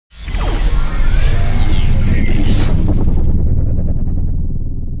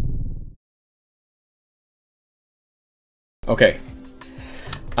Okay.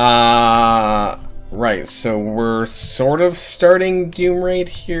 Right, so we're sort of starting Doom Raid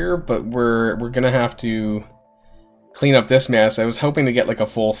here, but we're gonna have to clean up this mess. I was hoping to get like a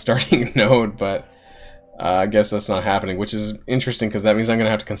full starting node, but I guess that's not happening, which is interesting because that means I'm gonna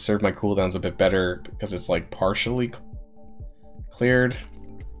have to conserve my cooldowns a bit better because it's like partially cleared.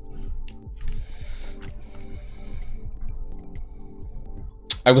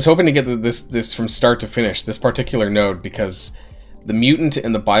 I was hoping to get this from start to finish, this particular node, because the mutant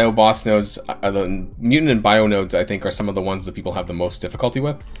and the bio boss nodes, the mutant and bio nodes, I think, are some of the ones that people have the most difficulty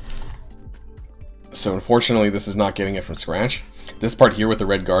with. So unfortunately, this is not getting it from scratch. This part here with the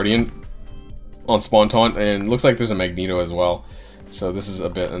Red Guardian on spawn taunt, and looks like there's a Magneto as well. So this is a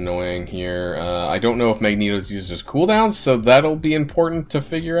bit annoying here. I don't know if Magneto's used as cooldowns, so that'll be important to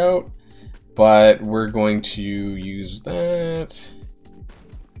figure out. But we're going to use that.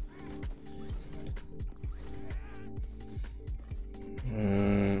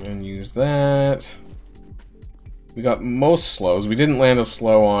 And use that. We got most slows. We didn't land a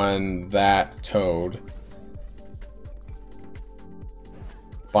slow on that Toad.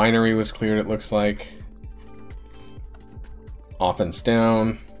 Binary was cleared, it looks like. Offense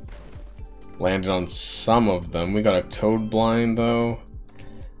down. Landed on some of them. We got a Toad blind, though.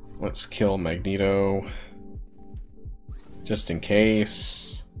 Let's kill Magneto. Just in case.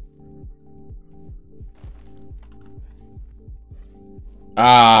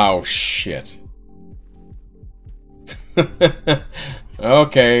 Oh, shit.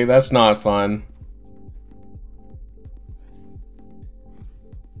 Okay, that's not fun.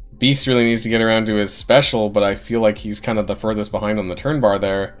 Beast really needs to get around to his special, but I feel like he's kind of the furthest behind on the turn bar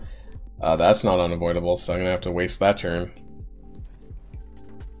there. That's not unavoidable, so I'm going to have to waste that turn.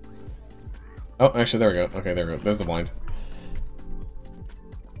 Oh, actually, there we go. Okay, there we go. There's the blind.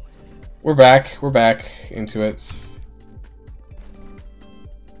 We're back. We're back into it.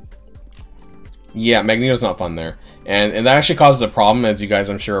 Yeah, Magneto's not fun there. And that actually causes a problem, as you guys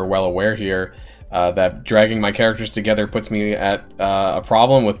I'm sure are well aware here, that dragging my characters together puts me at a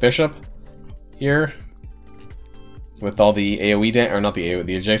problem with Bishop here. With all the AoE damage, or not the AoE,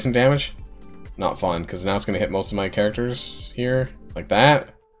 the adjacent damage. Not fun, because now it's going to hit most of my characters here, like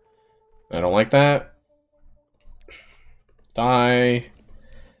that. I don't like that. Die.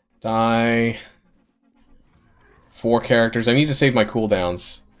 Die. 4 characters. I need to save my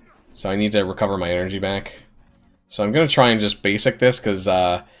cooldowns. So I need to recover my energy back. So I'm going to try and just basic this, because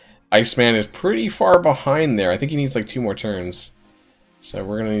Iceman is pretty far behind there. I think he needs like 2 more turns. So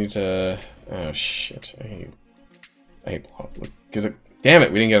we're going to need to... Oh, shit. I hate get it. Damn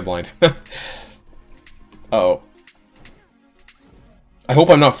it, we didn't get a blind. Uh-oh. I hope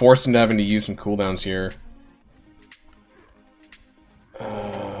I'm not forced into having to use some cooldowns here.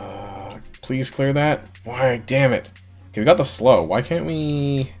 Please clear that. Why? Damn it. Okay, we got the slow. Why can't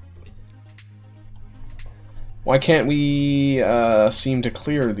we... Why can't we seem to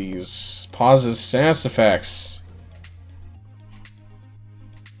clear these positive status effects?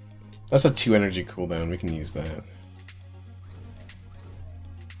 That's a 2 energy cooldown. We can use that.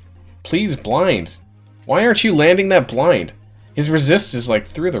 Please, blind. Why aren't you landing that blind? His resist is like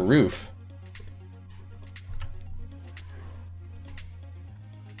through the roof.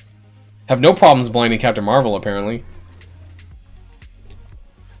 Have no problems blinding Captain Marvel, apparently.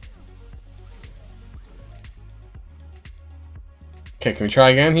 Okay, can we try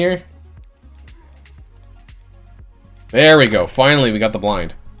again here? There we go. Finally, we got the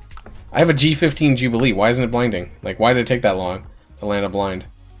blind. I have a G15 Jubilee. Why isn't it blinding? Like, why did it take that long to land a blind?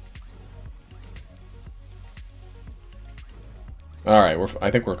 Alright,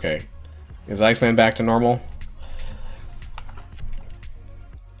 I think we're okay. Is Iceman back to normal?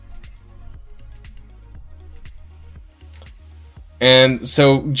 And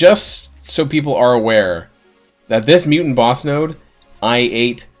so, just so people are aware, that this mutant boss node,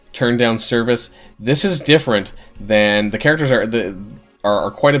 I8, Turndown service, this is different than... The characters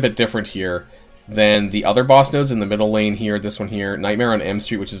are quite a bit different here than the other boss nodes in the middle lane here, this one here, Nightmare on M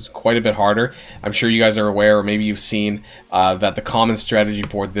Street, which is quite a bit harder. I'm sure you guys are aware, or maybe you've seen, that the common strategy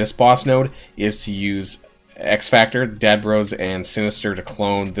for this boss node is to use X-Factor, Dad Bros, and Sinister to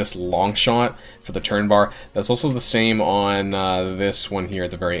clone this long shot for the turn bar. That's also the same on this one here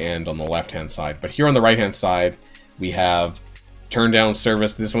at the very end on the left-hand side. But here on the right-hand side, we have Turndown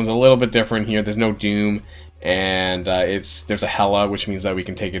service. This one's a little bit different here. There's no Doom, and there's a Hela, which means that we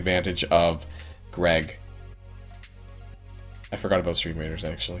can take advantage of Greg. I forgot about Stream Raiders,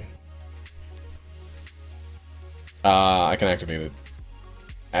 actually. I can activate it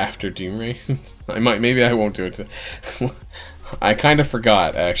after Doom Raid. Maybe I won't do it. I kind of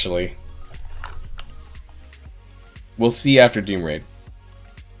forgot, actually. We'll see after Doom Raid.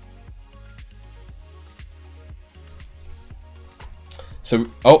 So,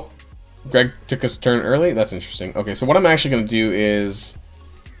 oh, Greg took his turn early. That's interesting. Okay, so what I'm actually going to do is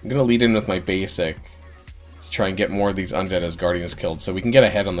I'm going to lead in with my basic to try and get more of these undead as Guardians killed, so we can get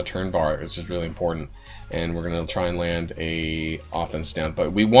ahead on the turn bar, which is really important. And we're going to try and land a offense down,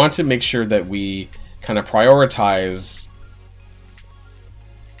 but we want to make sure that we kind of prioritize.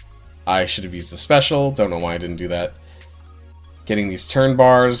 I should have used the special. Don't know why I didn't do that. Getting these turn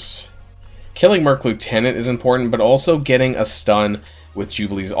bars. Killing Merc Lieutenant is important, but also getting a stun with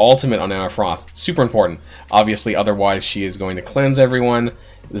Jubilee's ultimate on Emma Frost. Super important. Obviously, otherwise she is going to cleanse everyone.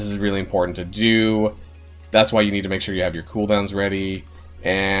 This is really important to do. That's why you need to make sure you have your cooldowns ready.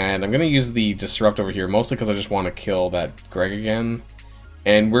 And I'm going to use the Disrupt over here, mostly because I just want to kill that Greg again.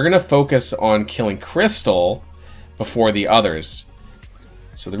 And we're going to focus on killing Crystal before the others.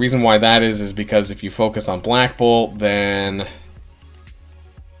 So the reason why that is because if you focus on Black Bolt, then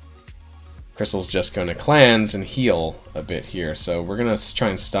Crystal's just going to cleanse and heal a bit here. So we're going to try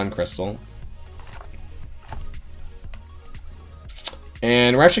and stun Crystal.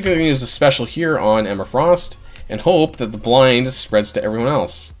 And we're actually going to use a special here on Emma Frost and hope that the blind spreads to everyone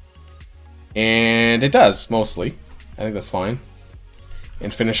else. And it does, mostly. I think that's fine.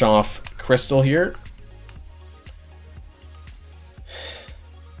 And finish off Crystal here.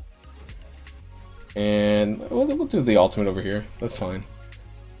 And we'll do the ultimate over here. That's fine.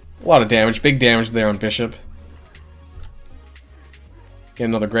 A lot of damage. Big damage there on Bishop. Get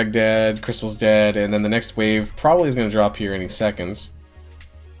another Greg dead. Crystal's dead. And then the next wave probably is going to drop here any second.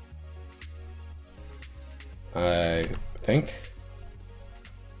 I think.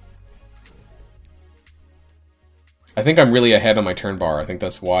 I think I'm really ahead on my turn bar. I think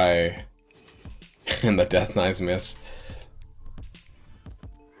that's why. And the Death Knives miss.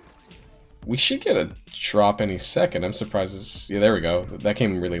 We should get a drop any second. I'm surprised it's... Yeah, there we go. That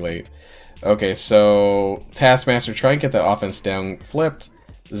came really late. Okay, so Taskmaster, try and get that offense down flipped.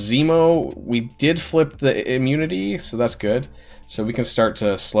 Zemo, we did flip the immunity, so that's good. So we can start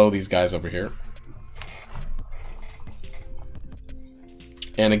to slow these guys over here.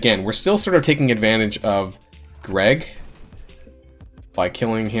 And again, we're still sort of taking advantage of Greg by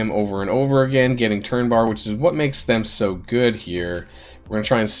killing him over and over again, getting turn bar, which is what makes them so good here. We're going to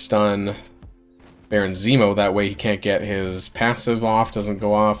try and stun Baron Zemo, that way he can't get his passive off, doesn't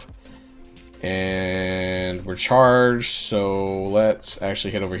go off. And we're charged, so let's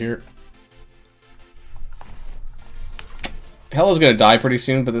actually hit over here. Hela's going to die pretty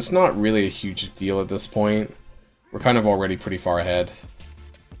soon, but it's not really a huge deal at this point. We're kind of already pretty far ahead.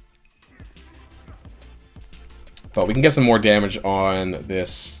 But we can get some more damage on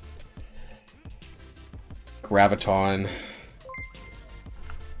this Graviton.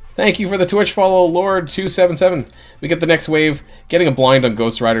 Thank you for the Twitch follow, Lord277. We get the next wave. Getting a blind on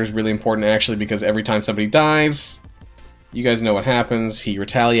Ghost Rider is really important, actually, because every time somebody dies, you guys know what happens. He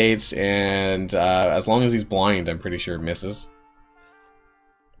retaliates, and as long as he's blind, I'm pretty sure it misses.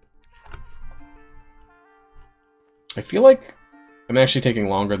 I feel like I'm actually taking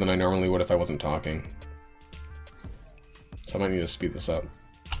longer than I normally would if I wasn't talking. So I might need to speed this up.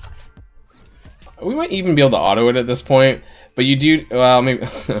 We might even be able to auto it at this point, but you do, well, maybe,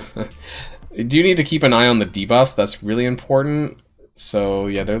 you do need to keep an eye on the debuffs. That's really important. So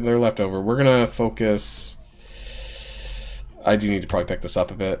yeah, they're left over. We're gonna focus. I do need to probably pick this up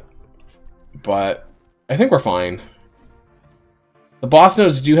a bit, but I think we're fine. The boss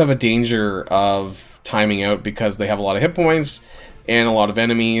nodes do have a danger of timing out because they have a lot of hit points and a lot of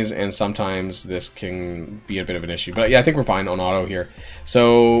enemies, and sometimes this can be a bit of an issue. But yeah, I think we're fine on auto here.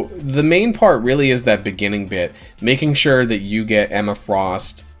 So the main part really is that beginning bit, making sure that you get Emma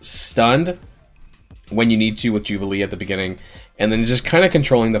Frost stunned when you need to with Jubilee at the beginning, and then just kind of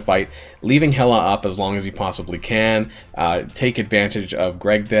controlling the fight, leaving Hela up as long as you possibly can. Take advantage of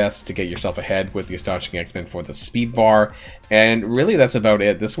Greg deaths to get yourself ahead with the Astonishing X-Men for the speed bar, and really that's about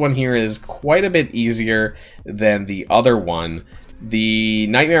it. This one here is quite a bit easier than the other one. The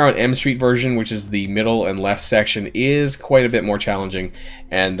Nightmare on M Street version, which is the middle and left section, is quite a bit more challenging,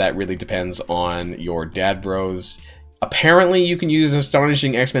 and that really depends on your dad bros. Apparently you can use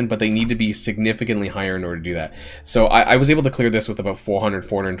Astonishing X-Men, but they need to be significantly higher in order to do that. So I was able to clear this with about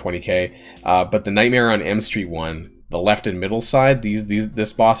 420k, but the Nightmare on M Street one, the left and middle side,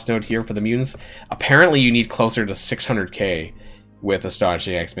 this boss node here for the mutants, apparently you need closer to 600k with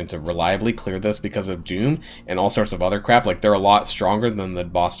Astonishing X-Men to reliably clear this because of Doom and all sorts of other crap. Like, they're a lot stronger than the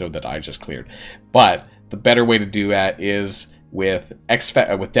boss node that I just cleared. But the better way to do that is with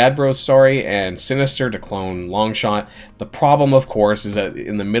with Dadbros, sorry, and Sinister to clone Longshot. The problem, of course, is that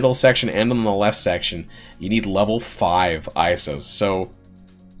in the middle section and on the left section, you need level 5 ISOs. So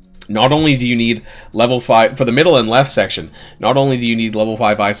not only do you need level 5 for the middle and left section, not only do you need level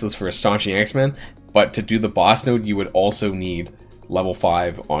 5 ISOs for Astonishing X-Men, but to do the boss node, you would also need level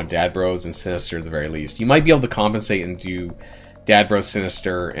 5 on Dadbros and Sinister at the very least. You might be able to compensate and do Dadbros,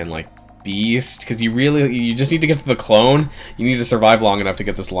 Sinister, and like Beast, because you just need to get to the clone. You need to survive long enough to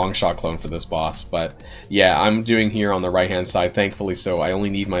get this long shot clone for this boss. But yeah, I'm doing here on the right hand side, thankfully so. I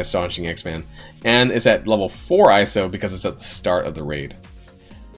only need my Astonishing X-Man, and it's at level 4 ISO because it's at the start of the raid.